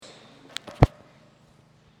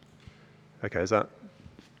Okay, can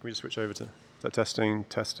we just switch over to, is that testing,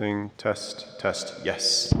 test,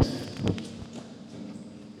 yes.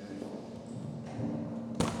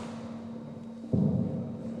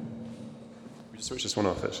 We just switch this one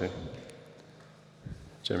off, actually.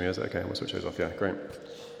 Jamie, is it okay? We'll switch those off, yeah, great.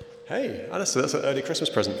 Hey, Alistair, that's an early Christmas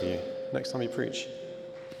present for you, next time you preach.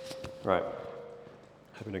 Right,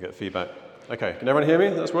 hoping to get feedback. Okay, can everyone hear me?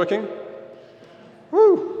 That's working?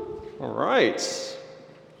 Woo! All right.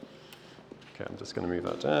 Okay, I'm just going to move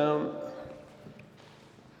that down.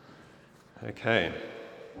 Okay.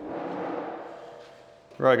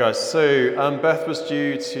 Right, guys, so Beth was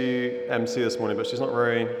due to MC this morning, but she's not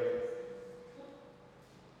very...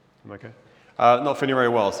 I'm okay? Not feeling very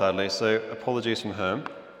well, sadly, so apologies from her.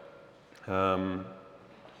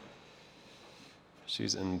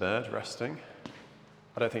 She's in bed, resting.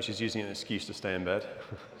 I don't think she's using an excuse to stay in bed.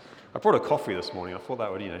 I brought her coffee this morning. I thought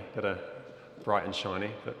that would, get her bright and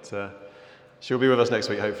shiny, but she'll be with us next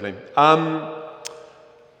week, hopefully.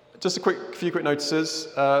 Just a few quick notices.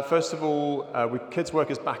 First of all, kids'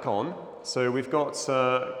 work is back on. So we've got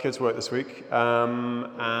kids' work this week,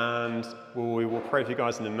 and we will pray for you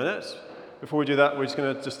guys in a minute. Before we do that, we're just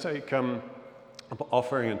going to take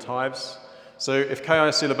offering and tithes. So if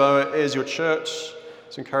KIC Laboa is your church,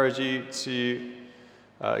 to encourage you to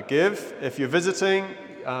give. If you're visiting,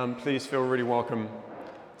 please feel really welcome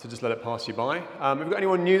to just let it pass you by. Have we got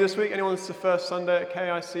anyone new this week? Anyone that's the first Sunday at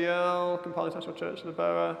KICL, Kampala International Church,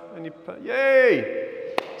 Laboa?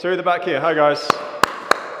 Yay! So at the back here, hi guys.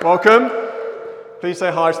 Welcome. Please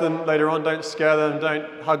say hi to them later on. Don't scare them.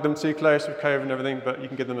 Don't hug them too close with COVID and everything, but you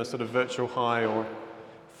can give them a sort of virtual hi or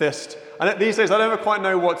fist. And these days, I don't ever quite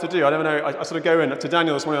know what to do. I don't know. I sort of go in to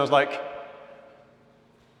Daniel this morning. I was like,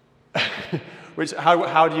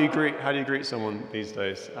 how do you greet someone these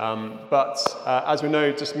days? But as we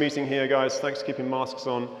know, just meeting here, guys. Thanks for keeping masks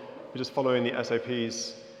on. We're just following the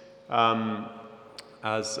SOPs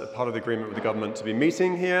as a part of the agreement with the government to be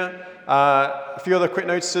meeting here. A few other quick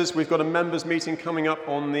notices. We've got a members meeting coming up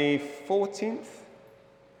on the 14th.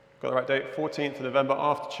 Got the right date? 14th of November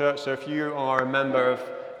after church. So if you are a member of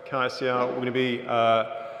KICL, we're going to be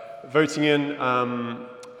voting in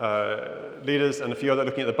leaders and a few other,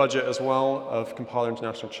 looking at the budget as well of Kampala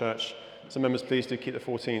International Church. So members, please do keep the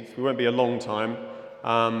 14th. We won't be a long time,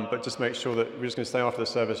 but just make sure that we're just going to stay after the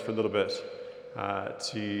service for a little bit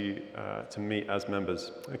to meet as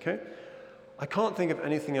members. Okay? I can't think of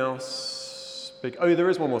anything else big. Oh, there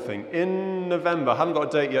is one more thing. In November, I haven't got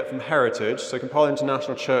a date yet from Heritage, so Kampala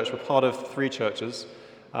International Church, we're part of 3 churches,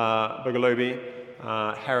 Bugalobi,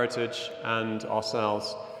 Heritage, and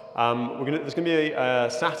ourselves. There's going to be a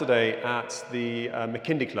Saturday at the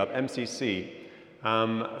McKinley Club, MCC,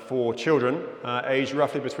 for children aged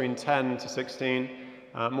roughly between 10 to 16.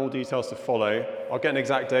 More details to follow. I'll get an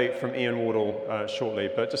exact date from Ian Wardle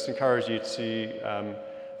shortly, but just encourage you to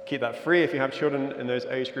keep that free if you have children in those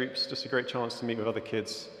age groups. Just a great chance to meet with other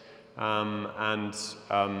kids and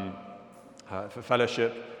for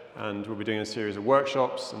fellowship. And we'll be doing a series of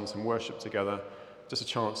workshops and some worship together. Just a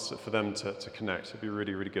chance for them to connect. It'd be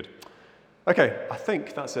really, really good. Okay, I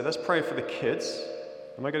think that's it. Let's pray for the kids.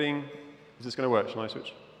 Is this going to work? Shall I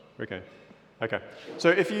switch? Okay. So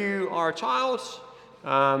if you are a child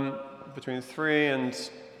between 3 and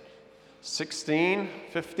 16,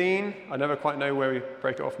 15, I never quite know where we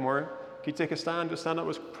break it off more. Can you take a stand? Just stand up.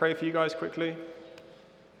 Let's pray for you guys quickly.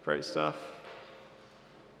 Great stuff.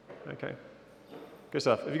 Okay. Good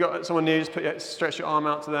stuff. If you've got someone new, just stretch your arm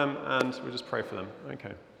out to them and we'll just pray for them.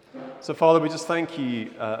 Okay. So, Father, we just thank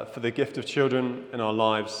you for the gift of children in our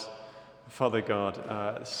lives. Father God,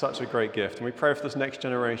 it's such a great gift. And we pray for this next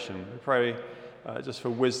generation. We pray just for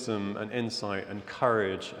wisdom and insight and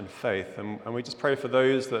courage and faith. And we just pray for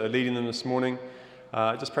those that are leading them this morning.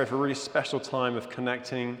 Just pray for a really special time of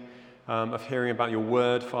connecting, of hearing about your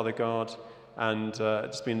word, Father God, and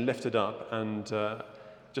just being lifted up and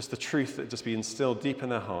just the truth that just be instilled deep in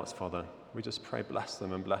their hearts, Father. We just pray, bless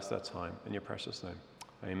them and bless their time. In your precious name.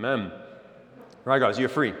 Amen. Right, guys, you're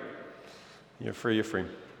free. You're free.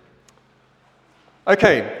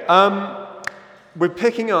 Okay, we're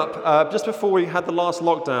picking up, just before we had the last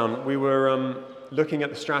lockdown, we were looking at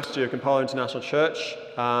the strategy of Kampala International Church,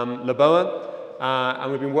 Laboa, and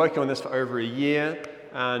we've been working on this for over a year,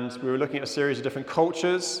 and we were looking at a series of different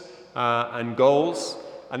cultures and goals.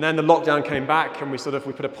 And then the lockdown came back and we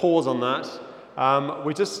put a pause on that.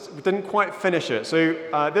 We didn't quite finish it.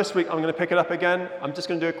 So this week I'm going to pick it up again. I'm just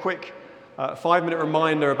going to do a quick 5-minute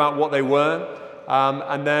reminder about what they were.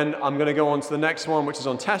 And then I'm going to go on to the next one, which is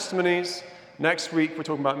on testimonies. Next week we're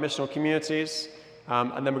talking about missional communities.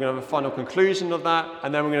 And then we're going to have a final conclusion of that.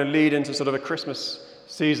 And then we're going to lead into sort of a Christmas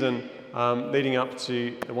season leading up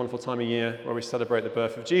to the wonderful time of year where we celebrate the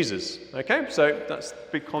birth of Jesus. Okay, so that's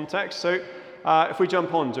big context. So if we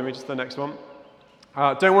jump on, Jimmy, just the next one.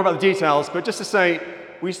 Don't worry about the details, but just to say,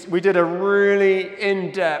 we did a really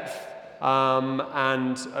in-depth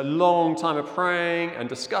and a long time of praying and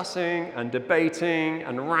discussing and debating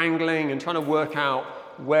and wrangling and trying to work out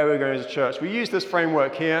where we're going as a church. We use this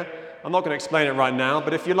framework here. I'm not going to explain it right now,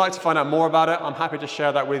 but if you'd like to find out more about it, I'm happy to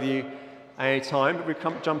share that with you any time. But we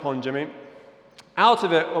jump on, Jimmy. Out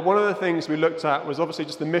of it, one of the things we looked at was obviously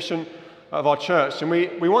just the mission of our church, and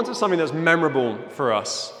we wanted something that's memorable for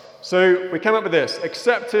us. So we came up with this: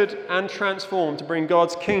 accepted and transformed to bring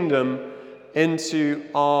God's kingdom into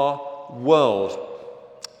our world.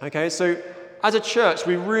 Okay, so as a church,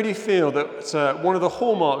 we really feel that one of the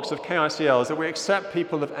hallmarks of KICL is that we accept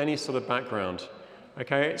people of any sort of background.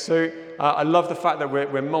 Okay, so I love the fact that we're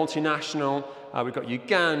multinational. We've got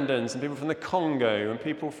Ugandans and people from the Congo and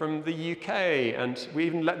people from the UK, and we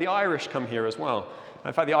even let the Irish come here as well.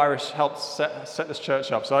 In fact, the Irish helped set this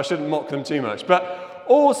church up, so I shouldn't mock them too much. But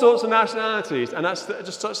all sorts of nationalities, and that's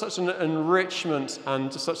just such an enrichment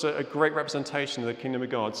and just such a great representation of the kingdom of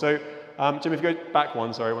God. So, Jim, if you go back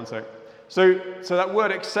one sec. So that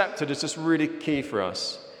word accepted is just really key for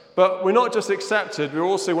us. But we're not just accepted, we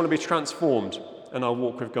also want to be transformed in our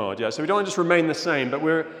walk with God. Yeah, so we don't just remain the same, but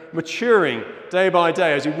we're maturing day by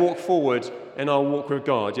day as we walk forward in our walk with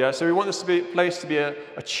God. Yeah, so we want this to be a place to be a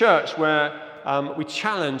church where we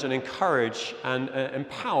challenge and encourage and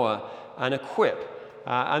empower and equip.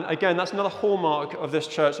 And again, that's another hallmark of this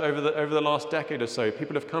church over the last decade or so.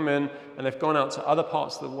 People have come in and they've gone out to other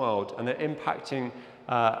parts of the world and they're impacting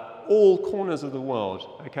all corners of the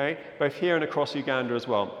world, okay? Both here and across Uganda as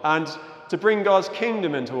well. And to bring God's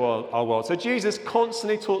kingdom into our world. So Jesus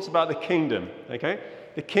constantly talks about the kingdom, okay?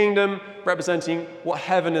 The kingdom representing what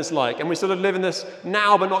heaven is like. And we sort of live in this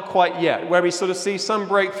now but not quite yet, where we sort of see some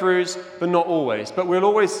breakthroughs but not always. But we'll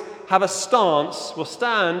always have a stance, we'll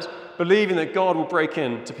stand believing that God will break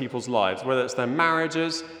into people's lives, whether it's their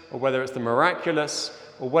marriages or whether it's the miraculous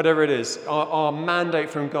or whatever it is. Our mandate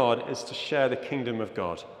from God is to share the kingdom of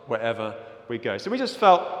God wherever we go. So we just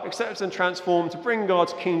felt accepted and transformed to bring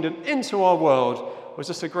God's kingdom into our world was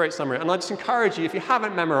just a great summary. And I just encourage you, if you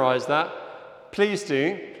haven't memorized that, please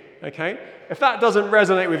do, okay? If that doesn't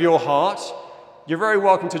resonate with your heart, you're very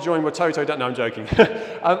welcome to join Watoto. No, I'm joking.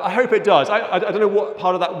 I hope it does. I don't know what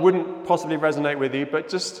part of that wouldn't possibly resonate with you, but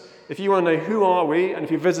just if you want to know who are we, and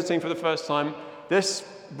if you're visiting for the first time, this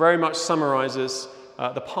very much summarizes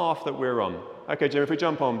the path that we're on. Okay, Jim, if we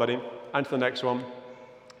jump on, buddy, and to the next one.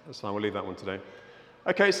 That's fine, we'll leave that one today.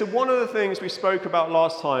 Okay, so one of the things we spoke about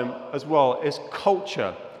last time as well is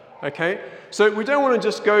culture. Okay, so we don't want to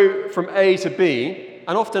just go from A to B,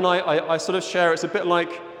 and often I sort of share it's a bit like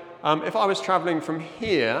if I was traveling from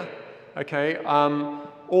here, okay,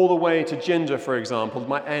 all the way to Jinja, for example,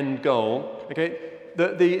 my end goal, okay,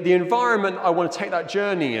 the environment I want to take that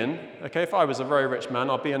journey in, okay, if I was a very rich man,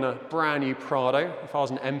 I'd be in a brand new Prado. If I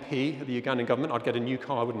was an MP of the Ugandan government, I'd get a new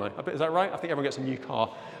car, wouldn't I? Is that right? I think everyone gets a new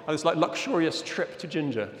car. It's like luxurious trip to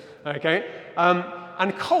Jinja, okay?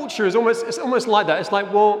 And culture is almost like that. It's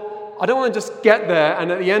like, well, I don't want to just get there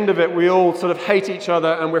and at the end of it we all sort of hate each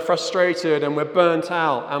other and we're frustrated and we're burnt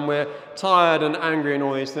out and we're tired and angry and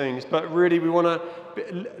all these things. But really we want to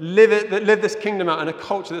live this kingdom out in a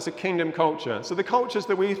culture that's a kingdom culture. So the cultures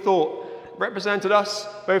that we thought represented us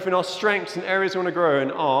both in our strengths and areas we want to grow in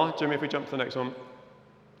are, Jimmy, if we jump to the next one.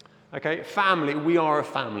 Okay, family, we are a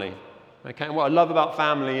family. Okay, and what I love about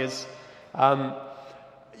family is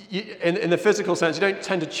in the physical sense, you don't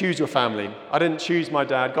tend to choose your family. I didn't choose my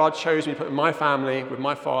dad. God chose me to put my family with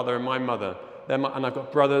my father and my mother. And I've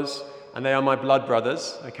got brothers, and they are my blood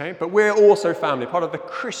brothers, okay? But we're also family, part of the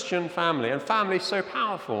Christian family. And family is so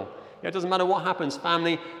powerful. It doesn't matter what happens.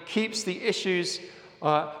 Family keeps the issues,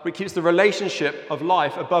 it keeps the relationship of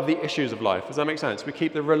life above the issues of life. Does that make sense? We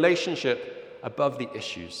keep the relationship above the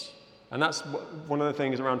issues. And that's one of the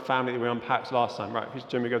things around family that we unpacked last time. Right,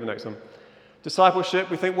 Jimmy, go to the next one.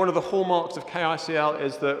 Discipleship, we think one of the hallmarks of KICL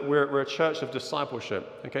is that we're a church of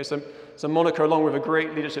discipleship. Okay, so Monica, along with a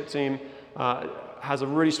great leadership team, has a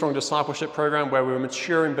really strong discipleship program where we're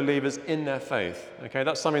maturing believers in their faith. Okay,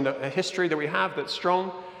 that's something a history that we have that's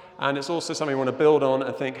strong, and it's also something we want to build on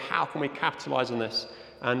and think, how can we capitalize on this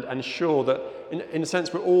and ensure that, in a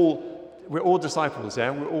sense, we're all disciples.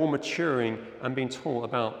 Yeah, we're all maturing and being taught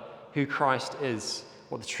about who Christ is,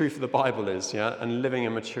 what the truth of the Bible is, yeah, and living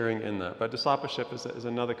and maturing in that. But discipleship is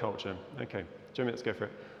another culture. Okay, Jimmy, let's go for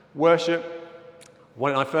it. Worship.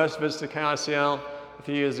 When I first visited KICL a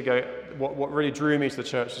few years ago, what really drew me to the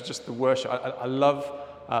church was just the worship. I love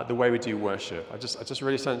the way we do worship. I just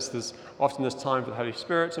really sense there's often this time for the Holy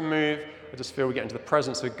Spirit to move. I just feel we get into the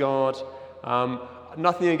presence of God.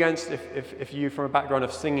 Nothing against if you from a background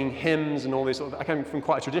of singing hymns and all these sort of, I came from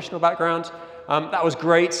quite a traditional background. That was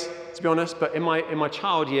great, to be honest, but in my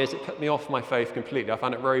child years, it put me off my faith completely. I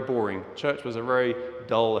found it very boring. Church was a very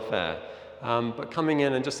dull affair. But coming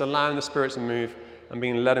in and just allowing the Spirit to move and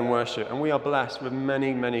being led in worship. And we are blessed with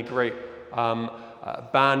many, many great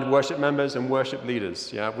band worship members and worship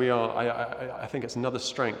leaders. Yeah, we are. I think it's another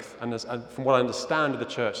strength. And from what I understand of the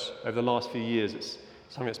church over the last few years, it's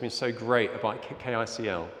something that's been so great about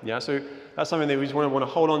KICL. Yeah, so that's something that we just want to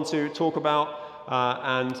hold on to, talk about,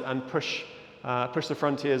 and push the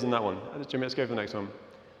frontiers in that one. Jimmy, let's go for the next one.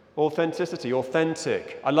 Authenticity,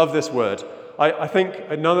 authentic. I love this word. I think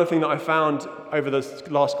another thing that I found over this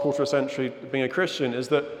last quarter of a century being a Christian is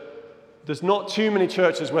that there's not too many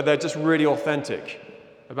churches where they're just really authentic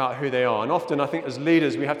about who they are. And often I think as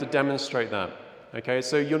leaders we have to demonstrate that. Okay,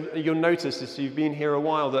 so you'll notice if you've been here a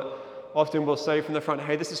while that often we'll say from the front,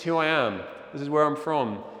 hey, this is who I am. This is where I'm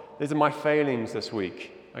from. These are my failings this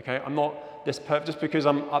week. Okay, I'm not this perfect. Just because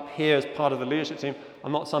I'm up here as part of the leadership team,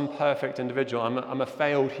 I'm not some perfect individual. I'm a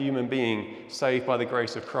failed human being saved by the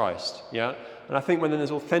grace of Christ. Yeah, and I think when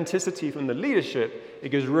there's authenticity from the leadership, it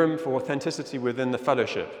gives room for authenticity within the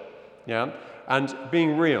fellowship. Yeah, and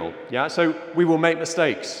being real. Yeah, so we will make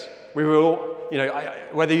mistakes. We will,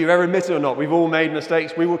 whether you've ever admitted or not, we've all made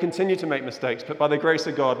mistakes. We will continue to make mistakes, but by the grace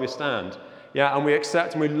of God, we stand. Yeah, and we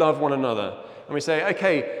accept and we love one another. And we say,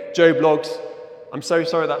 okay, Joe Bloggs, I'm so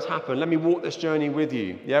sorry that's happened. Let me walk this journey with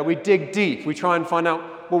you. Yeah, we dig deep. We try and find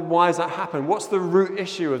out, well, why has that happened? What's the root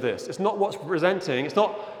issue of this? It's not what's presenting. It's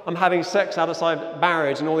not I'm having sex outside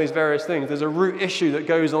marriage and all these various things. There's a root issue that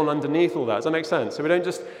goes on underneath all that. Does that make sense? So we don't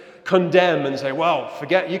just condemn and say, well,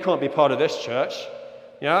 forget, you can't be part of this church.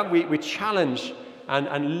 Yeah, we challenge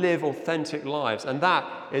and live authentic lives. And that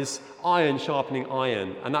is iron sharpening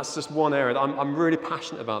iron. And that's just one area that I'm really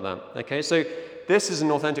passionate about that. Okay, so this is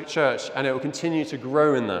an authentic church and it will continue to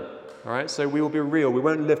grow in that. All right, so we will be real. We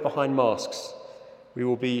won't live behind masks. We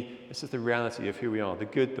will be, this is the reality of who we are. The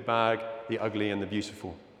good, the bad, the ugly, and the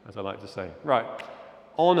beautiful, as I like to say. Right,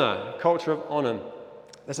 honor, culture of honor.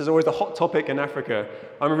 This is always a hot topic in Africa.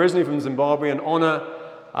 I'm originally from Zimbabwe, and honor,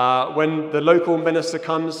 when the local minister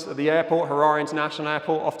comes at the airport, Harare International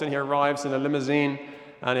Airport, often he arrives in a limousine,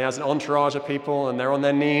 and he has an entourage of people, and they're on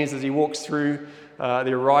their knees as he walks through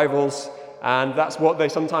the arrivals, and that's what they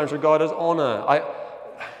sometimes regard as honor.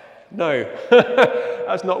 No,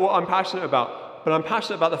 that's not what I'm passionate about, but I'm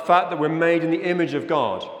passionate about the fact that we're made in the image of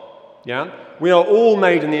God. Yeah, we are all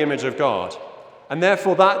made in the image of God, and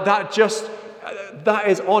therefore that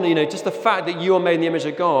is honor, just the fact that you are made in the image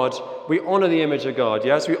of God, we honor the image of God,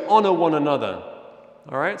 yes? We honor one another,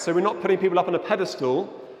 all right? So we're not putting people up on a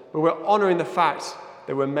pedestal, but we're honoring the fact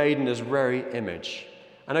that we're made in His very image.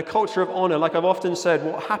 And a culture of honor, like I've often said,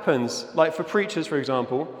 what happens, like for preachers, for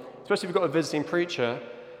example, especially if you've got a visiting preacher,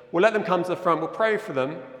 we'll let them come to the front, we'll pray for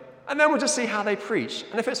them, and then we'll just see how they preach.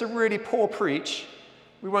 And if it's a really poor preach,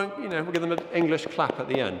 we won't, we'll give them an English clap at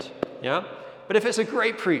the end, yeah? But if it's a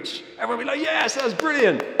great preach, everyone will be like, yes, that was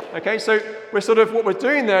brilliant. Okay, so we're sort of, what we're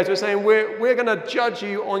doing there is we're saying we're going to judge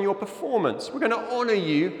you on your performance. We're going to honor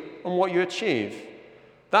you on what you achieve.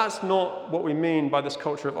 That's not what we mean by this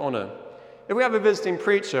culture of honor. If we have a visiting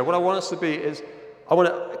preacher, what I want us to be is, I want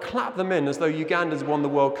to clap them in as though Uganda's won the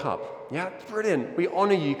World Cup. Yeah, brilliant. We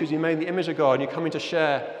honor you because you made in the image of God and you're coming to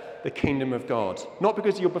share the kingdom of God. Not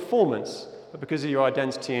because of your performance, but because of your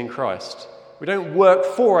identity in Christ. We don't work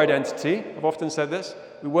for identity. I've often said this.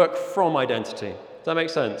 We work from identity. Does that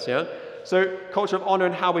make sense? Yeah? So culture of honor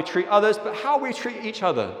and how we treat others, but how we treat each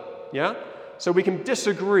other. Yeah? So we can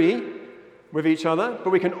disagree with each other,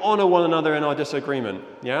 but we can honor one another in our disagreement.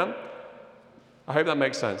 Yeah? I hope that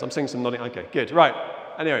makes sense. I'm seeing some nodding. Okay, good. Right.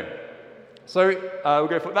 Anyway, so we'll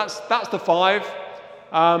go for that's the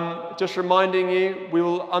 5. Just reminding you, we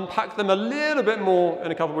will unpack them a little bit more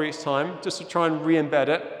in a couple of weeks' time, just to try and re-embed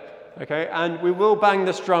it. Okay, and we will bang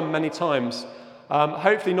this drum many times.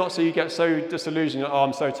 Hopefully not so you get so disillusioned,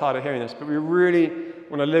 I'm so tired of hearing this, but we really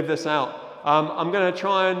want to live this out. I'm going to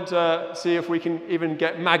try and see if we can even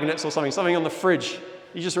get magnets or something on the fridge.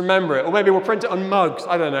 You just remember it. Or maybe we'll print it on mugs,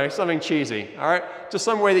 I don't know, something cheesy, all right? Just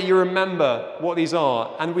some way that you remember what these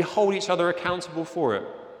are, and we hold each other accountable for it,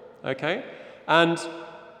 okay? And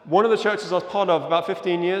one of the churches I was part of about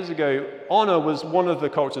 15 years ago, honor was one of the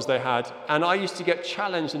cultures they had, and I used to get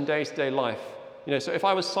challenged in day-to-day life. So if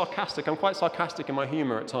I was sarcastic, I'm quite sarcastic in my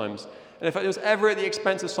humor at times, and if it was ever at the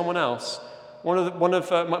expense of someone else, one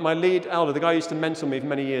of my lead elder, the guy who used to mentor me for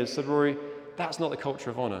many years, said, Rory, that's not the culture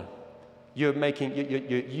of honor. You're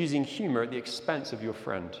using humor at the expense of your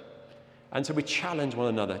friend. And so we challenge one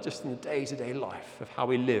another just in the day-to-day life of how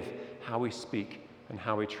we live, how we speak, and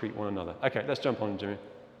how we treat one another. Okay, let's jump on, Jimmy.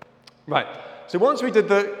 Right, so once we did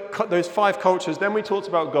those 5 cultures, then we talked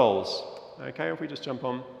about goals. Okay, if we just jump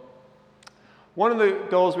on. One of the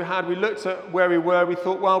goals we had, we looked at where we were. We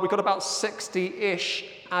thought, well, we've got about 60-ish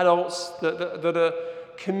adults that are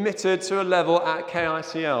committed to a level at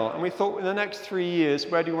KICL. And we thought, in the next 3 years,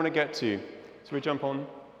 where do you want to get to? So we jump on. And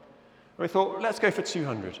we thought, let's go for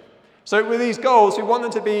 200. So with these goals, we want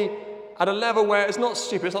them to be at a level where it's not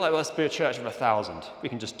stupid. It's not like, let's be a church of 1,000. We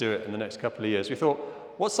can just do it in the next couple of years. We thought,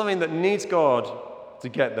 what's something that needs God to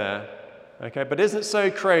get there? Okay, but isn't so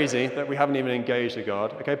crazy that we haven't even engaged with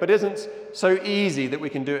God, okay, but isn't so easy that we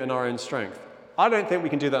can do it in our own strength. I don't think we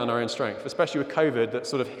can do that in our own strength, especially with COVID that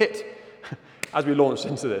sort of hit as we launched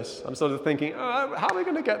into this. I'm sort of thinking, how are we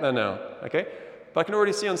going to get there now, okay? But I can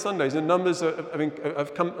already see on Sundays the numbers are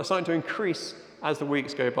starting to increase as the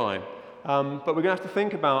weeks go by. But we're going to have to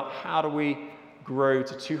think about how do we grow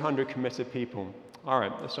to 200 committed people. All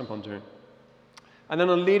right, let's jump on to it. And then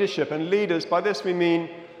on leadership, and leaders, by this we mean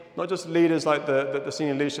not just leaders like the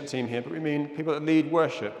senior leadership team here, but we mean people that lead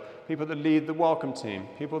worship, people that lead the welcome team,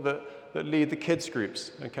 people that lead the kids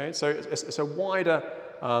groups, okay? So it's a wider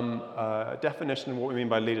definition of what we mean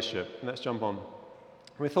by leadership. And let's jump on.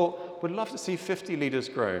 We thought, we'd love to see 50 leaders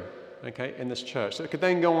grow, okay, in this church. So it could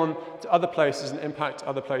then go on to other places and impact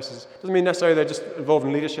other places. Doesn't mean necessarily they're just involved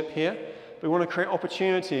in leadership here, but we want to create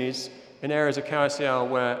opportunities in areas of KICL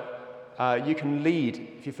where you can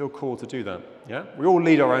lead if you feel called to do that. Yeah, we all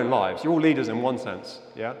lead our own lives. You're all leaders in one sense.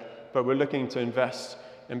 Yeah, but we're looking to invest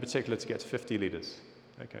in particular to get to 50 leaders.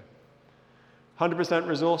 Okay, 100%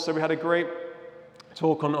 resource. So we had a great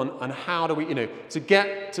talk on how do we, to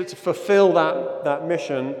get to fulfill that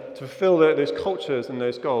mission, to fulfill those cultures and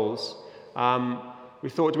those goals. We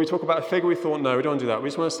thought, do we talk about a figure? We thought, no, we don't want to do that. We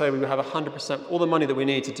just want to say we have 100%, all the money that we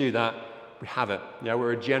need to do that. We have it. Yeah,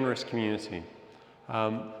 we're a generous community.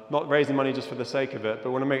 Not raising money just for the sake of it, but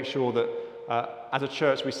we want to make sure that as a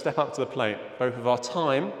church we step up to the plate, both of our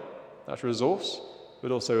time, that's resource,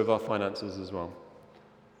 but also of our finances as well.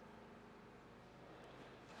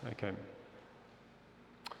 Okay.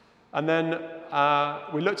 And then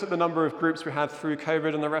we looked at the number of groups we had through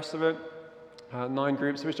COVID and the rest of it. 9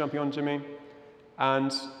 groups. Who's jumping on, Jimmy?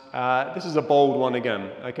 And this is a bold one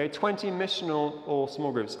again. Okay, 20 missional or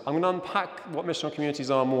small groups. I'm going to unpack what missional communities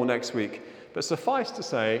are more next week. But suffice to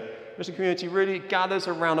say, missional community really gathers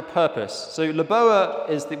around a purpose. So Laboa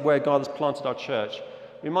is where God has planted our church.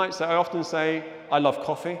 We might say, I often say, I love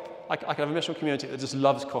coffee. I can have a missional community that just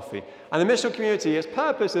loves coffee. And the missional community, its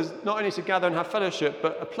purpose is not only to gather and have fellowship,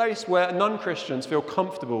 but a place where non-Christians feel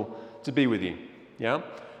comfortable to be with you. Yeah?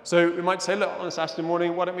 So we might say, look, on a Saturday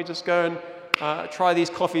morning, why don't we just go and try these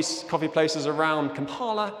coffee places around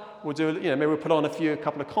Kampala. We'll do, maybe we'll put on a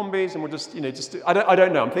couple of combis, and we'll just do, I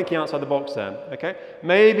don't know. I'm thinking outside the box there. Okay,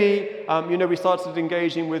 maybe we started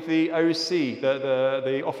engaging with the OC,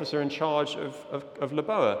 the officer in charge of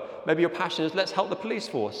Laboa. Maybe your passion is let's help the police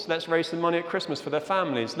force. Let's raise some money at Christmas for their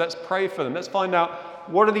families. Let's pray for them. Let's find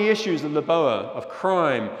out what are the issues of Laboa, of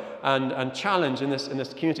crime and challenge in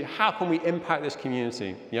this community. How can we impact this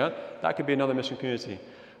community? Yeah, that could be another mission community.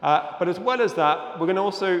 But as well as that, we're going to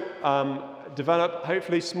also develop,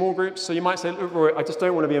 hopefully, small groups. So you might say, look, Roy, I just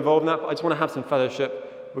don't want to be involved in that, but I just want to have some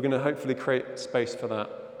fellowship. We're going to hopefully create space for that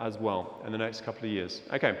as well in the next couple of years.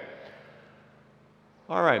 Okay.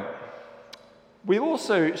 All right. We've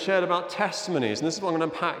also shared about testimonies, and this is what I'm going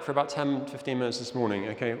to unpack for about 10, 15 minutes this morning,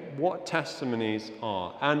 okay, what testimonies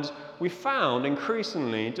are. And we found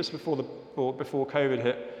increasingly, just before COVID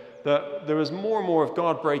hit, that there was more and more of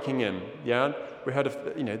God breaking in, yeah? We heard of,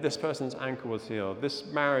 this person's ankle was healed, this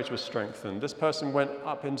marriage was strengthened, this person went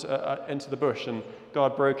up into the bush and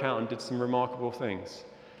God broke out and did some remarkable things.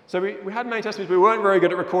 So we had many testimonies, but we weren't very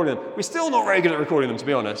good at recording them. We're still not very good at recording them, to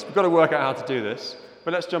be honest. We've got to work out how to do this.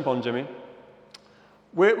 But let's jump on, Jimmy.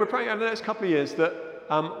 We're praying over the next couple of years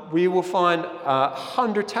that we will find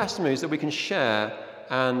 100 testimonies that we can share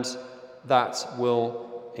and that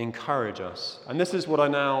will encourage us. And this is what I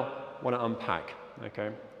now want to unpack. Okay,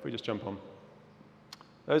 if we just jump on.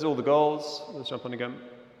 Those are all the goals. Let's jump on again.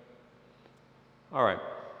 All right,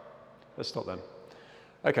 let's stop then.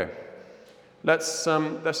 Okay, let's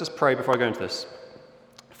just pray before I go into this.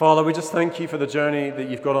 Father, we just thank you for the journey that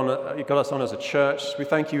you've got us on as a church. We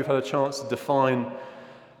thank you we've had a chance to define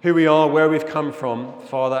who we are, where we've come from,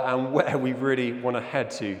 Father, and where we really want to head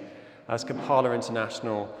to as Kampala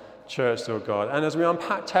International Church, Lord God. And as we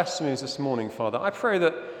unpack testimonies this morning, Father, I pray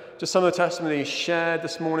that just some of the testimonies shared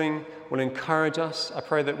this morning will encourage us. I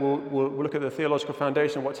pray that we'll look at the theological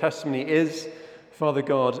foundation of what testimony is, Father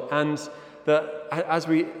God, and that as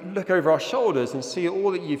we look over our shoulders and see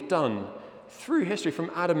all that you've done through history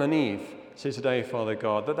from Adam and Eve to today, Father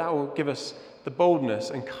God, that will give us the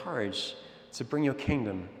boldness and courage to bring your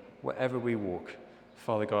kingdom wherever we walk,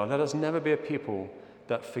 Father God. Let us never be a people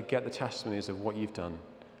that forget the testimonies of what you've done.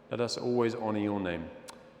 Let us always honor your name.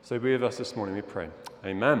 So be with us this morning, we pray.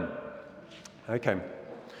 Amen. Okay.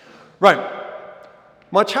 Right.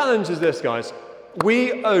 My challenge is this, guys.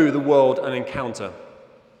 We owe the world an encounter.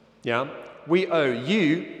 Yeah? We owe,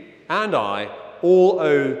 you and I all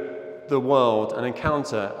owe the world an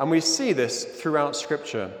encounter. And we see this throughout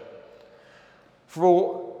Scripture.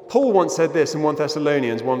 Paul once said this in 1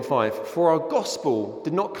 Thessalonians 1:5, "For our gospel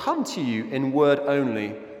did not come to you in word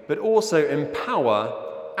only, but also in power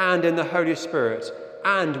and in the Holy Spirit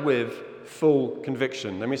and with full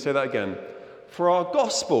conviction." Let me say that again. "For our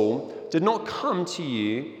gospel did not come to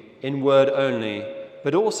you in word only,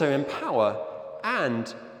 but also in power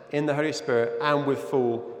and in the Holy Spirit and with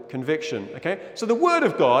full conviction." Okay? So the Word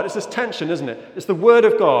of God, it's this tension, isn't it? It's the Word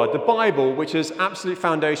of God, the Bible, which is absolute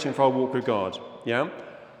foundation for our walk with God. Yeah?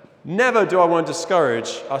 Never do I want to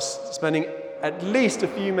discourage us spending at least a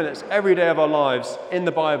few minutes every day of our lives in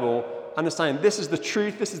the Bible, understanding this is the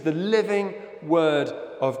truth, this is the living Word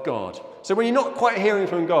of God. So when you're not quite hearing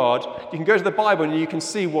from God, you can go to the Bible and you can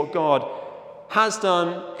see what God has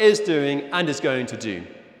done, is doing, and is going to do.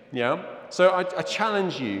 Yeah? So I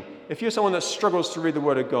challenge you, if you're someone that struggles to read the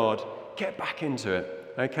Word of God, get back into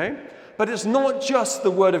it, okay? But it's not just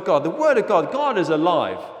the Word of God. The Word of God, God is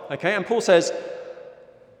alive, okay? And Paul says,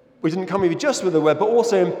 we didn't come with you just with the Word, but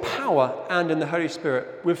also in power and in the Holy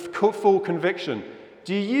Spirit with full conviction.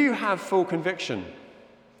 Do you have full conviction?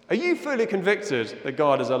 Are you fully convicted that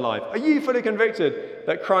God is alive? Are you fully convicted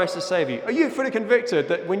that Christ has saved you? Are you fully convicted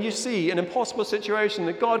that when you see an impossible situation,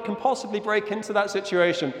 that God can possibly break into that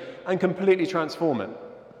situation and completely transform it?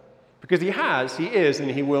 Because he has, he is,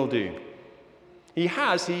 and he will do. He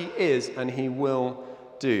has, he is, and he will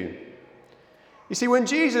do. You see, when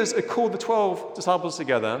Jesus had called the 12 disciples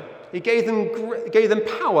together, he gave them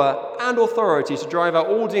power and authority to drive out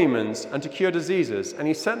all demons and to cure diseases, and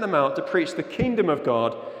he sent them out to preach the kingdom of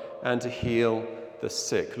God and to heal the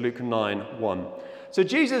sick. Luke 9:1. So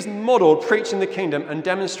Jesus modeled preaching the kingdom and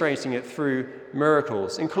demonstrating it through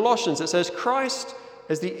miracles. In Colossians it says, "Christ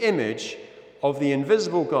is the image of the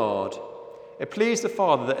invisible God. It pleased the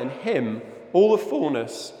Father that in him all the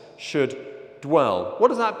fullness should dwell." What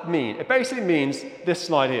does that mean? It basically means this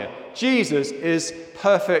slide here. Jesus is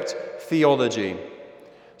perfect theology.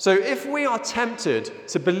 So if we are tempted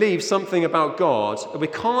to believe something about God that we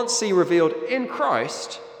can't see revealed in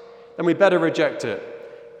Christ, then we better reject it.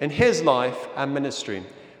 In his life and ministry,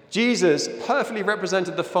 Jesus perfectly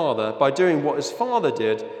represented the Father by doing what his Father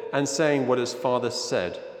did and saying what his Father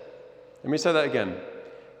said. Let me say that again.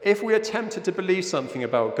 If we are tempted to believe something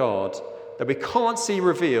about God that we can't see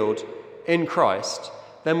revealed in Christ,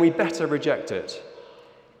 then we better reject it.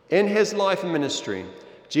 In his life and ministry,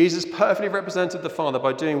 Jesus perfectly represented the Father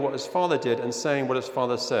by doing what his Father did and saying what his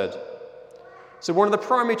Father said. So one of the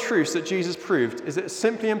primary truths that Jesus proved is that it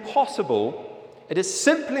is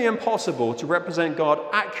simply impossible to represent God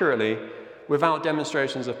accurately without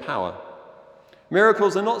demonstrations of power.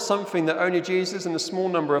 Miracles are not something that only Jesus and a small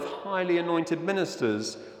number of highly anointed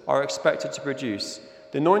ministers are expected to produce.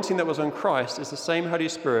 The anointing that was on Christ is the same Holy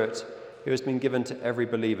Spirit who has been given to every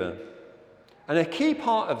believer. And a key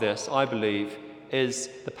part of this, I believe, is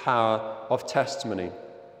the power of testimony.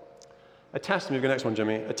 A testimony, go next one,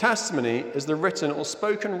 Jimmy. A testimony is the written or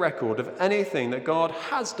spoken record of anything that God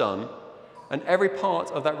has done, and every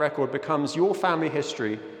part of that record becomes your family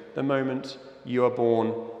history the moment you are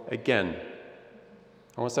born again.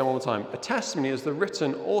 I want to say it one more time. A testimony is the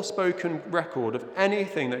written or spoken record of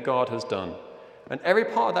anything that God has done, and every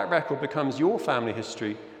part of that record becomes your family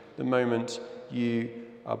history the moment you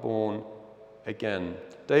are born again.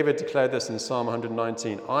 David declared this in Psalm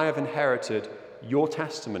 119, "I have inherited your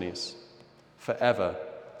testimonies forever,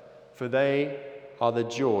 for they are the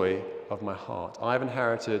joy of my heart." I have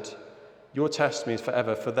inherited your testimonies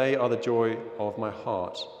forever, for they are the joy of my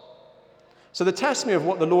heart. So the testimony of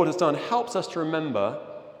what the Lord has done helps us to remember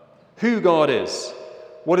who God is,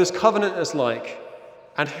 what his covenant is like,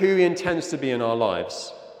 and who he intends to be in our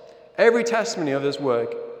lives. Every testimony of his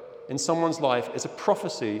work in someone's life is a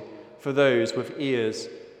prophecy for those with ears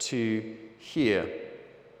to hear.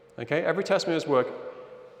 Okay? Every testimony of his work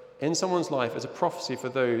in someone's life is a prophecy for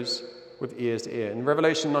those with ears to hear. In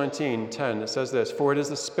Revelation 19:10, it says this, "For it is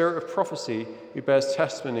the spirit of prophecy who bears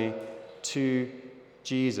testimony to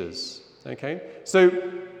Jesus. Okay? So,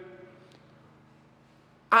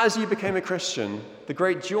 as you became a Christian, the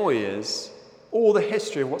great joy is all the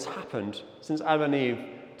history of what's happened since Adam and Eve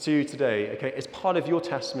to today, okay, is part of your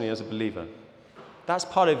testimony as a believer. That's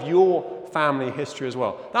part of your family history as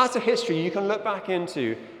well. That's a history you can look back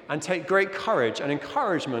into and take great courage and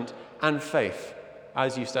encouragement and faith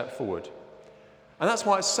as you step forward. And that's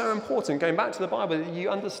why it's so important, going back to the Bible, that you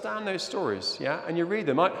understand those stories, yeah, and you read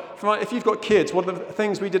them. If you've got kids, one of the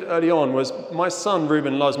things we did early on was my son,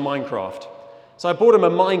 Ruben, loves Minecraft. So I bought him a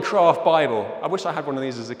Minecraft Bible. I wish I had one of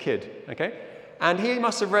these as a kid, okay? And he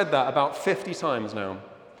must have read that about 50 times now.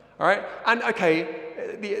 All right? And okay,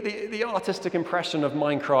 the artistic impression of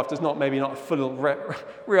Minecraft is maybe not a full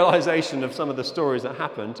realization of some of the stories that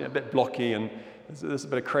happened. A bit blocky, and there's a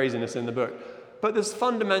bit of craziness in the book. But there's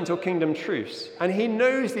fundamental kingdom truths. And he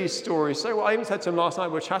knows these stories so well. I even said to him last night,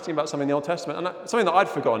 we were chatting about something in the Old Testament, and something that I'd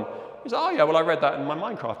forgotten. He said, oh yeah, well I read that in my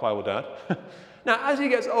Minecraft Bible, Dad. Now, as he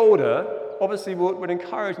gets older, obviously we'd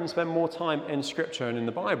encourage him to spend more time in Scripture and in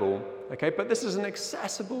the Bible, okay? But this is an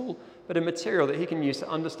accessible bit of material that he can use to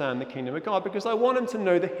understand the kingdom of God, because I want him to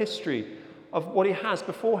know the history of what he has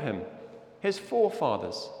before him, his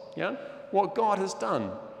forefathers, yeah? What God has done.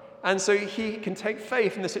 And so he can take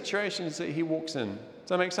faith in the situations that he walks in. Does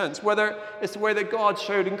that make sense? Whether it's the way that God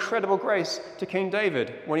showed incredible grace to King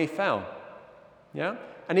David when he fell, yeah?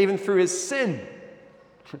 And even through his sin,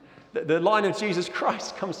 the line of Jesus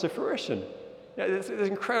Christ comes to fruition. Yeah, there's an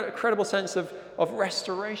incredible sense of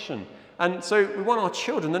restoration. And so we want our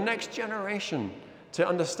children, the next generation, to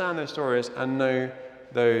understand those stories and know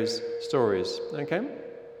those stories. Okay?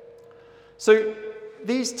 So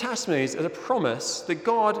these testimonies are a promise that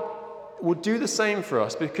God will do the same for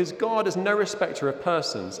us, because God is no respecter of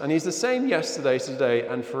persons, and he's the same yesterday, today,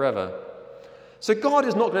 and forever. So God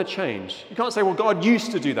is not going to change. You can't say, well, God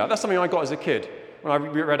used to do that. That's something I got as a kid when I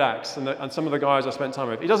read Acts, and some of the guys I spent time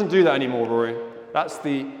with. He doesn't do that anymore, Rory. That's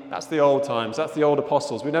the old times. That's the old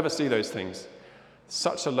apostles. We never see those things.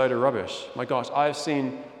 Such a load of rubbish. My gosh, I've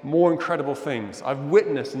seen more incredible things. I've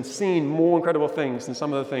witnessed and seen more incredible things than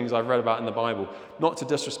some of the things I've read about in the Bible. Not to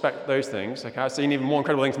disrespect those things. Okay, I've seen even more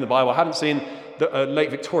incredible things in the Bible. I haven't seen the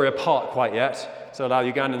Lake Victoria Park quite yet, to allow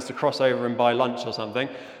Ugandans to cross over and buy lunch or something.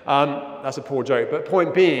 That's a poor joke. But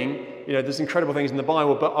point being, there's incredible things in the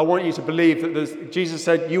Bible, but I want you to believe that Jesus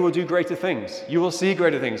said, you will do greater things. You will see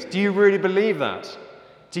greater things. Do you really believe that?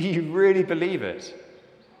 Do you really believe it?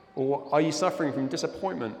 Or are you suffering from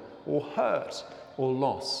disappointment or hurt or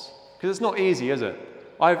loss? Because it's not easy, is it?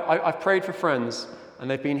 I've prayed for friends and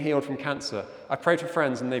they've been healed from cancer. I've prayed for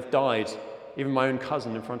friends and they've died, even my own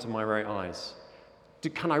cousin in front of my very eyes.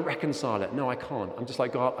 Can I reconcile it? No, I can't. I'm just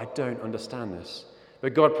like, God, I don't understand this.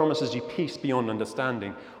 But God promises you peace beyond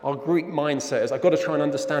understanding. Our Greek mindset is, I've got to try and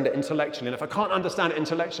understand it intellectually. And if I can't understand it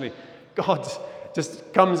intellectually, God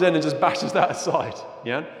just comes in and just bashes that aside.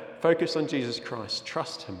 Yeah? Focus on Jesus Christ.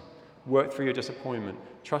 Trust him. Work through your disappointment.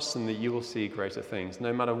 Trust him that you will see greater things,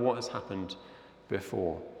 no matter what has happened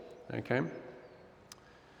before. Okay?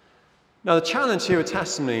 Now, the challenge here with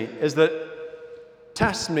testimony is that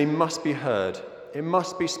testimony must be heard. It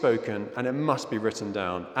must be spoken, and it must be written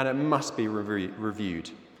down, and it must be reviewed.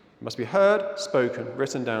 It must be heard, spoken,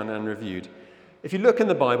 written down, and reviewed. If you look in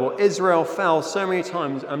the Bible, Israel fell so many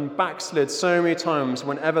times and backslid so many times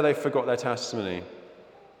whenever they forgot their testimony.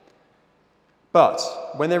 But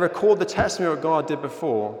when they record the testimony of what God did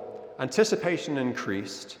before, anticipation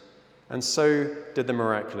increased, and so did the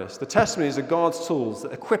miraculous. The testimonies are God's tools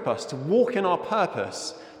that equip us to walk in our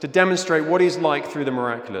purpose, to demonstrate what he's like through the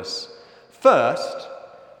miraculous. First,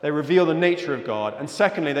 they reveal the nature of God. And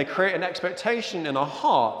secondly, they create an expectation in our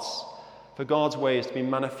hearts for God's ways to be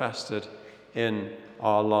manifested in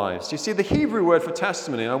our lives. You see, the Hebrew word for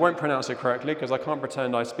testimony, and I won't pronounce it correctly because I can't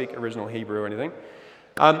pretend I speak original Hebrew or anything,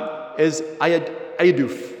 is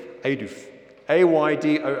aydooth.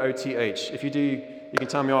 A-Y-D-O-O-T-H. If you do, you can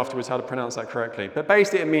tell me afterwards how to pronounce that correctly. But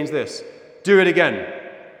basically it means this: do it again.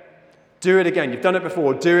 Do it again. You've done it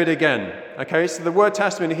before, do it again. Okay, so the word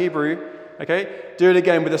testimony in Hebrew, okay, do it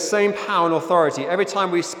again with the same power and authority. Every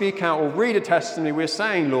time we speak out or read a testimony, we're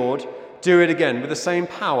saying, Lord, do it again with the same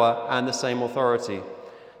power and the same authority.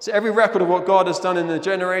 So every record of what God has done in the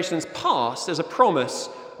generations past is a promise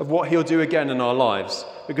of what he'll do again in our lives,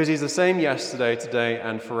 because he's the same yesterday, today,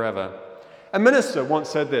 and forever. A minister once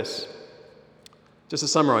said this, just to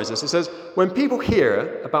summarize this. It says, when people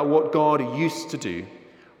hear about what God used to do,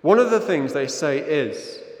 one of the things they say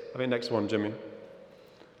is, I think next one, Jimmy.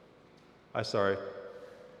 Sorry.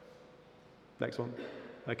 Next one.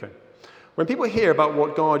 Okay. When people hear about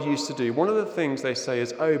what God used to do, one of the things they say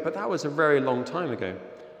is, oh, but that was a very long time ago.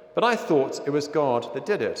 But I thought it was God that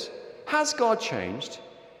did it. Has God changed?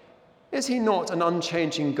 Is he not an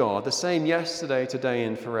unchanging God, the same yesterday, today,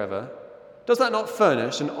 and forever? Does that not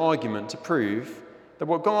furnish an argument to prove that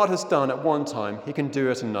what God has done at one time, he can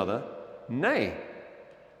do at another? Nay,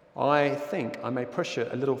 I think I may push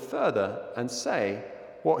it a little further and say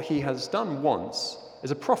what he has done once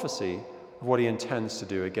is a prophecy of what he intends to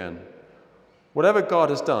do again. Whatever God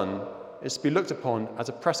has done is to be looked upon as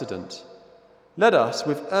a precedent. Let us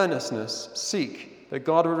with earnestness seek that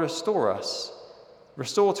God will restore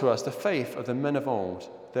to us the faith of the men of old,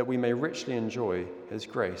 that we may richly enjoy his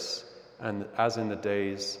grace, and as in the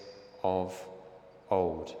days of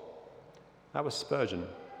old. That was Spurgeon,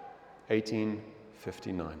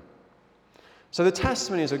 1859. So the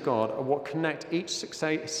testimonies of God are what connect each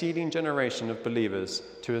succeeding generation of believers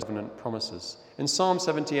to his covenant promises. In Psalm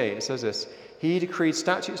 78, it says this: He decreed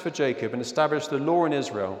statutes for Jacob and established the law in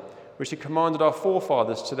Israel, which he commanded our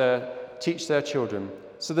forefathers to teach their children,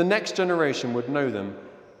 so the next generation would know them,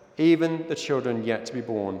 even the children yet to be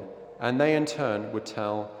born, and they in turn would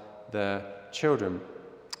tell their children.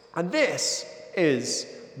 And this is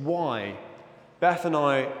why Beth and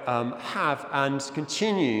I have and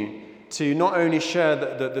continue to not only share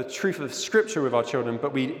the truth of Scripture with our children,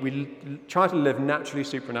 but we try to live naturally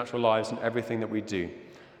supernatural lives in everything that we do.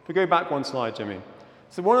 If we go back one slide, Jimmy.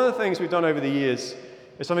 So one of the things we've done over the years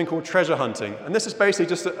is something called treasure hunting. And this is basically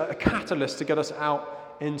just a catalyst to get us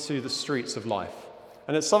out into the streets of life.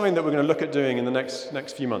 And it's something that we're going to look at doing in the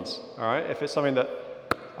next few months, all right? If it's something that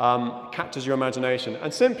captures your imagination.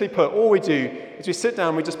 And simply put, all we do is we sit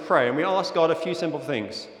down, we just pray, and we ask God a few simple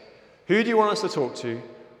things. Who do you want us to talk to?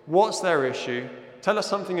 What's their issue? Tell us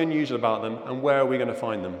something unusual about them, and where are we going to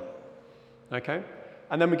find them? Okay?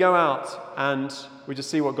 And then we go out and we just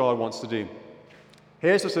see what God wants to do.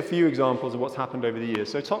 Here's just a few examples of what's happened over the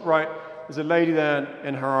years. So top right, there's a lady there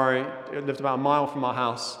in Harare, who lived about a mile from our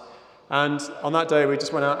house. And on that day, we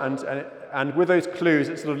just went out and with those clues,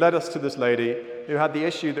 it sort of led us to this lady who had the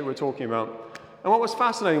issue that we're talking about. And what was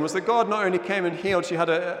fascinating was that God not only came and healed, she had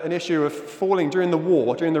an issue of falling during the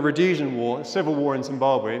Rhodesian War, a civil war in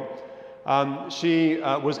Zimbabwe. She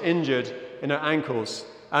was injured in her ankles.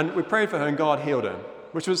 And we prayed for her and God healed her,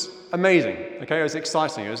 which was amazing. Okay, it was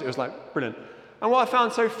exciting. It was like brilliant. And what I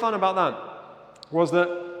found so fun about that was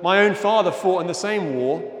that my own father fought in the same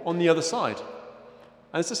war on the other side.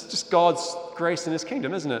 And it's just God's grace in his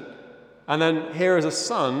kingdom, isn't it? And then here is a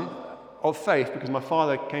son of faith, because my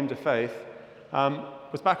father came to faith,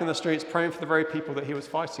 was back in the streets praying for the very people that he was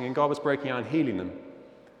fighting, and God was breaking out and healing them.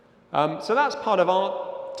 So that's part of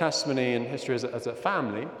our testimony and history as a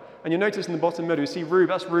family. And you'll notice in the bottom middle, you see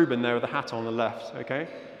that's Reuben there with the hat on the left, okay?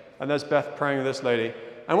 And there's Beth praying with this lady.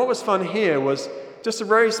 And what was fun here was just a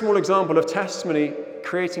very small example of testimony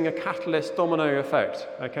creating a catalyst domino effect,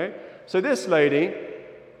 okay? So this lady,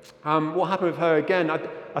 what happened with her again,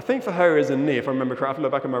 I think for her is a knee, if I remember correctly. I have to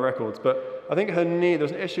look back at my records, but I think her knee, there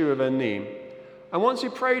was an issue with her knee. And once we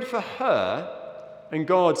prayed for her, and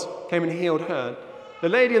God came and healed her, the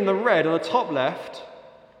lady in the red on the top left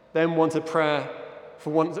then wanted prayer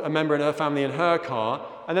for a member in her family in her car.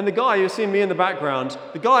 And then the guy, you see me in the background,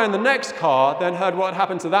 the guy in the next car then heard what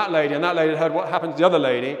happened to that lady, and that lady heard what happened to the other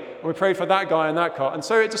lady, and we prayed for that guy in that car. And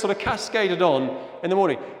so it just sort of cascaded on in the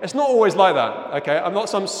morning. It's not always like that, okay? I'm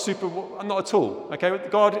not at all, okay?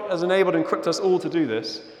 God has enabled and equipped us all to do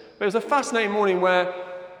this. But it was a fascinating morning where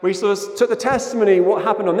we sort of took the testimony, what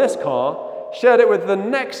happened on this car, shared it with the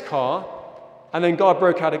next car, and then God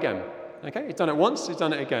broke out again. Okay, he's done it once, he's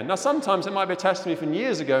done it again. Now, sometimes it might be a testimony from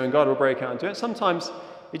years ago and God will break out and do it. Sometimes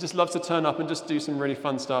he just loves to turn up and just do some really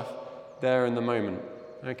fun stuff there in the moment.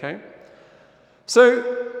 Okay?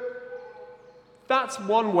 So, that's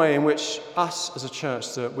one way in which us as a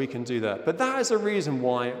church that we can do that. But that is a reason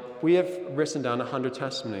why we have written down 100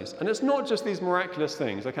 testimonies. And it's not just these miraculous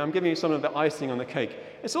things. Okay, I'm giving you some of the icing on the cake.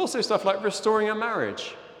 It's also stuff like restoring a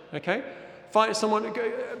marriage. Okay? Find someone,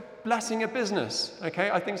 blessing a business,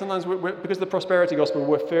 okay? I think sometimes because of the prosperity gospel,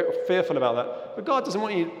 we're fearful about that. But God doesn't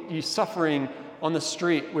want you suffering on the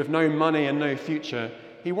street with no money and no future.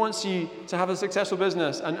 He wants you to have a successful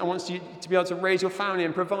business and wants you to be able to raise your family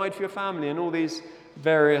and provide for your family and all these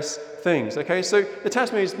various things, okay? So the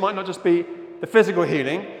testimonies might not just be the physical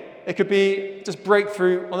healing. It could be just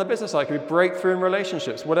breakthrough on the business side. It could be breakthrough in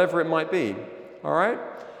relationships, whatever it might be, all right?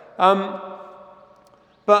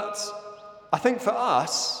 But I think for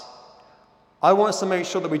us, I want us to make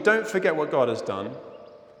sure that we don't forget what God has done,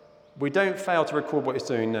 we don't fail to record what he's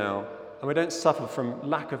doing now, and we don't suffer from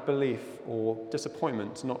lack of belief or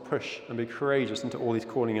disappointment to not push and be courageous into all he's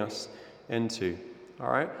calling us into.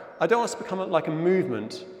 All right? I don't want us to become like a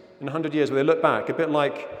movement in 100 years, where they look back, a bit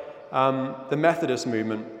like the Methodist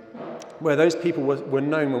movement, where those people were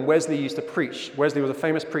known when Wesley used to preach. Wesley was a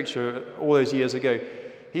famous preacher all those years ago.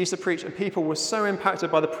 He used to preach, and people were so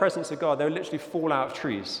impacted by the presence of God, they would literally fall out of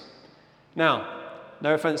trees. Now,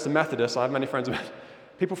 no offense to Methodists, I have many friends.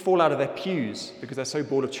 People fall out of their pews because they're so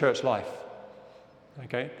bored of church life.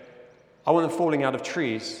 Okay? I want them falling out of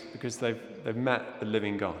trees because they've met the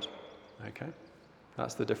living God. Okay?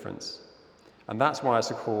 That's the difference. And that's why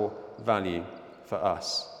it's a core value for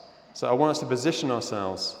us. So I want us to position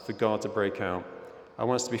ourselves for God to break out. I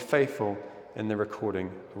want us to be faithful in the recording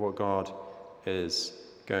of what God is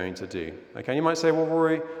going to do. Okay, you might say, well,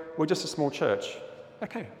 Rory, we're just a small church.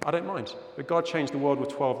 Okay, I don't mind. But God changed the world with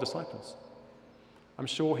 12 disciples. I'm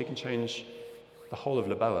sure he can change the whole of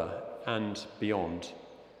Leboa and beyond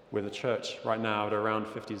with a church right now at around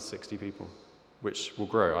 50 to 60 people, which will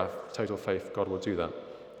grow. I have total faith God will do that.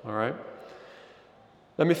 All right?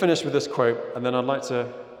 Let me finish with this quote, and then I'd like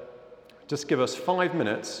to just give us 5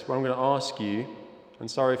 minutes where I'm going to ask you, and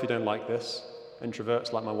sorry if you don't like this,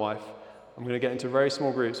 introverts like my wife, I'm going to get into very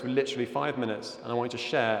small groups for literally 5 minutes, and I want you to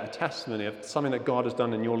share a testimony of something that God has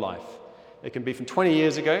done in your life. It can be from 20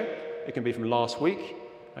 years ago, it can be from last week,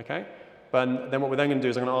 okay? But then what we're then going to do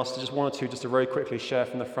is I'm going to ask just one or two just to very quickly share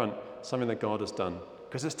from the front something that God has done.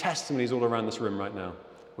 Because there's testimonies all around this room right now.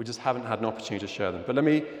 We just haven't had an opportunity to share them. But let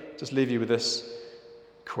me just leave you with this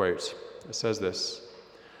quote. It says this: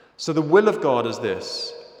 "So the will of God is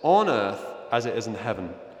this, on earth as it is in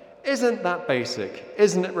heaven." Isn't that basic?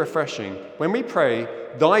 Isn't it refreshing? When we pray,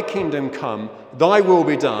 "Thy kingdom come, thy will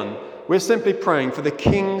be done," we're simply praying for the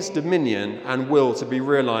King's dominion and will to be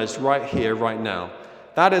realized right here, right now.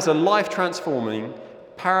 That is a life-transforming,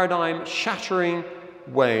 paradigm-shattering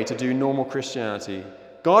way to do normal Christianity.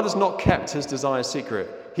 God has not kept his desire secret.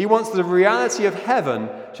 He wants the reality of heaven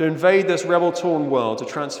to invade this rebel-torn world, to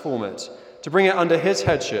transform it, to bring it under his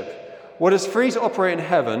headship. What is free to operate in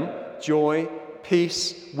heaven, joy,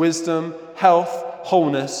 peace, wisdom, health,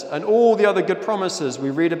 wholeness, and all the other good promises we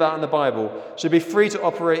read about in the Bible, should be free to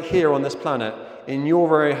operate here on this planet, in your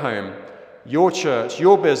very home, your church,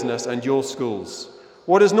 your business, and your schools.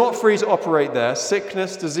 What is not free to operate there,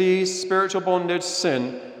 sickness, disease, spiritual bondage,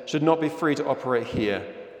 sin, should not be free to operate here,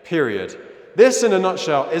 period. This, in a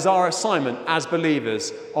nutshell, is our assignment as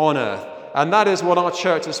believers on earth, and that is what our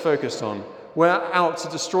church is focused on. We're out to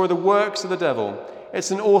destroy the works of the devil.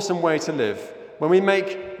 It's an awesome way to live. When we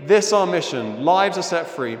make this our mission, lives are set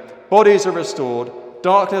free, bodies are restored,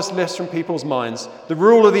 darkness lifts from people's minds, the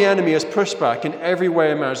rule of the enemy is pushed back in every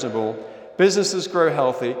way imaginable, businesses grow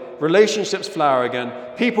healthy, relationships flower again,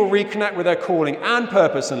 people reconnect with their calling and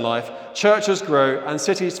purpose in life, churches grow, and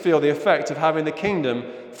cities feel the effect of having the kingdom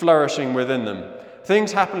flourishing within them.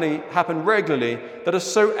 Things happen regularly that are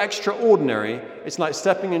so extraordinary, it's like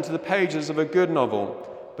stepping into the pages of a good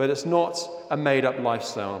novel, but it's not a made-up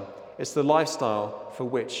lifestyle. It's the lifestyle for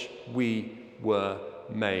which we were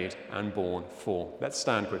made and born for. Let's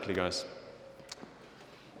stand quickly, guys.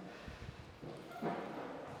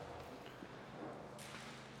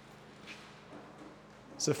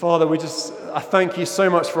 So, Father, I thank you so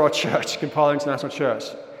much for our church, Compile International Church.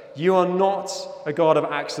 You are not a God of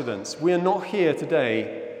accidents. We are not here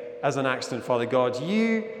today as an accident, Father God.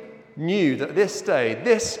 You knew that this day,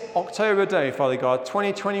 this October day, Father God,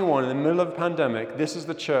 2021, in the middle of a pandemic, this is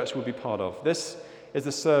the church we'll be part of. This is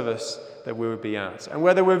the service that we would be at. And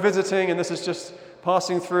whether we're visiting and this is just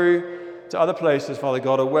passing through to other places, Father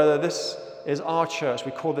God, or whether this is our church,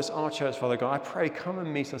 we call this our church, Father God, I pray, come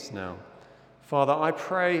and meet us now. Father, I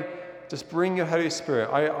pray, just bring your Holy Spirit.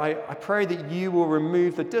 I pray that you will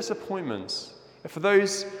remove the disappointments. For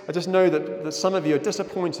those, I just know that some of you are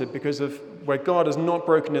disappointed because of where God has not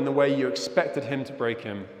broken in the way you expected him to break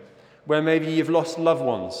in. Where maybe you've lost loved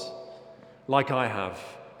ones, like I have,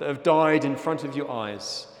 that have died in front of your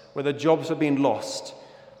eyes. Whether jobs have been lost.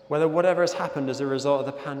 Whether whatever has happened as a result of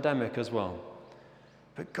the pandemic as well.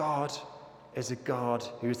 But God is a God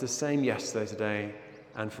who is the same yesterday, today,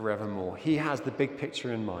 and forevermore. He has the big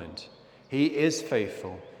picture in mind. He is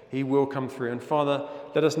faithful. He will come through. And Father,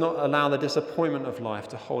 let us not allow the disappointment of life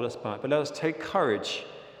to hold us back, but let us take courage,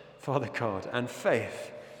 Father God, and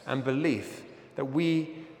faith and belief that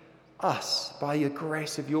us, by your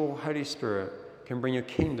grace of your Holy Spirit, can bring your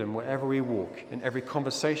kingdom wherever we walk, in every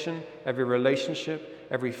conversation, every relationship,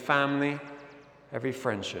 every family, every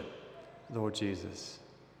friendship, Lord Jesus.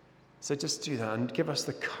 So just do that and give us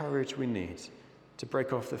the courage we need to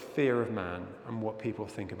break off the fear of man and what people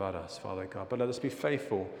think about us, Father God. But let us be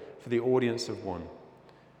faithful for the audience of one,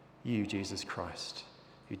 you, Jesus Christ,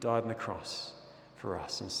 who died on the cross for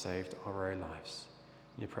us and saved our very lives.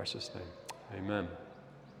 In your precious name, amen.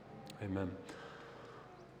 Amen.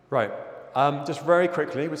 Right. Just very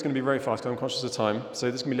quickly, it's going to be very fast because I'm conscious of time. So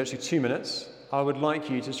this is going to be literally 2 minutes. I would like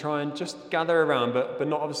you to try and just gather around, but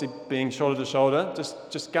not obviously being shoulder to shoulder.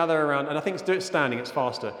 Just gather around, and I think do it standing. It's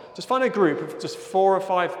faster. Just find a group of just 4 or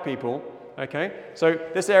 5 people. Okay. So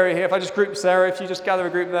this area here, if I just group Sarah, if you just gather a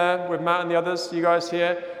group there with Matt and the others, you guys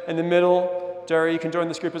here in the middle, Jerry, you can join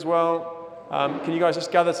this group as well. Can you guys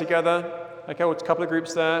just gather together? Okay. Well, a couple of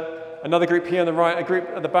groups there. Another group here on the right. A group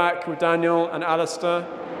at the back with Daniel and Alistair.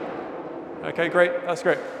 Okay, great. That's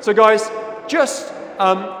great. So guys, just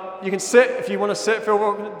you can sit if you want to sit. Feel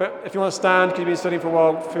welcome, but if you want to stand, because you've been studying for a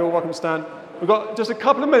while, feel welcome to stand. We've got just a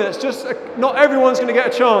couple of minutes. Not everyone's going to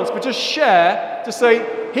get a chance, but just share. Just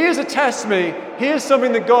say, here's a testimony. Here's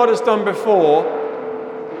something that God has done before.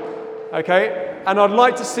 Okay, and I'd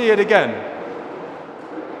like to see it again.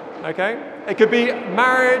 Okay, it could be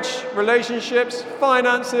marriage, relationships,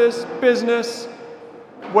 finances, business,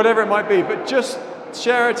 whatever it might be. But just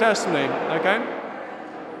share a testimony, okay?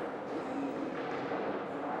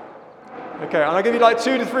 Okay, and I'll give you like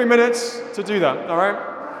 2 to 3 minutes to do that, all right?